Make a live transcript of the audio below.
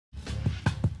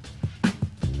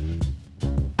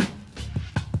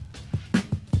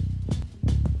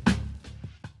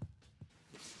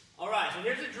so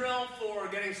here's a drill for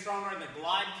getting stronger in the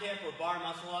glide kip or bar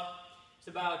muscle up. It's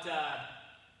about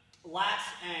lats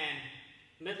and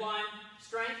midline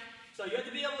strength. So you have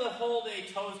to be able to hold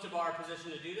a toes to bar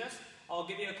position to do this. I'll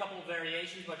give you a couple of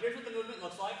variations, but here's what the movement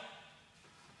looks like.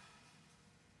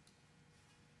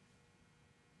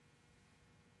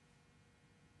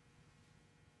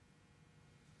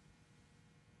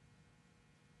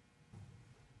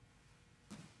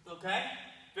 Okay?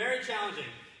 Very challenging.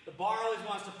 The bar always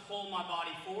wants to pull my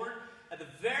body forward. At the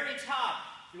very top,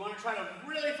 you want to try to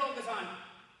really focus on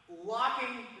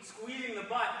locking, squeezing the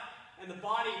butt, and the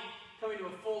body coming to a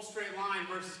full straight line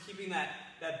versus keeping that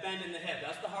bend in the hip.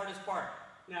 That's the hardest part.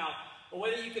 Now, a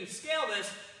way that you can scale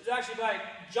this is actually by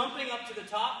jumping up to the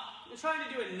top and trying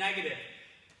to do it negative.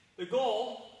 The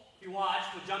goal, if you watch,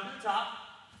 we'll jump to the top.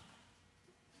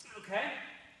 Okay?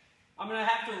 I'm going to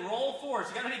have to roll forward.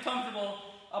 So you got to be comfortable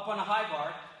up on a high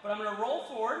bar, but I'm going to roll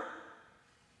forward,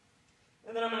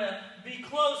 and then I'm going to be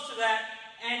close to that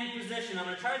end position. I'm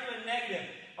going to try to do a negative.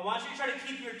 I want you to try to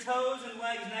keep your toes and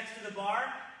legs next to the bar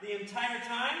the entire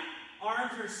time.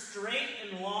 Arms are straight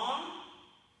and long.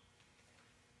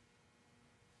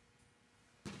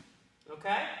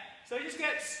 Okay? So you just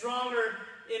get stronger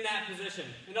in that position.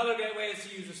 Another great way is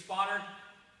to use a spotter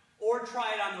or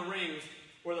try it on the rings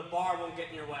where the bar won't get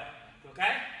in your way.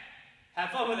 Okay? Have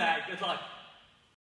fun with that. Good luck.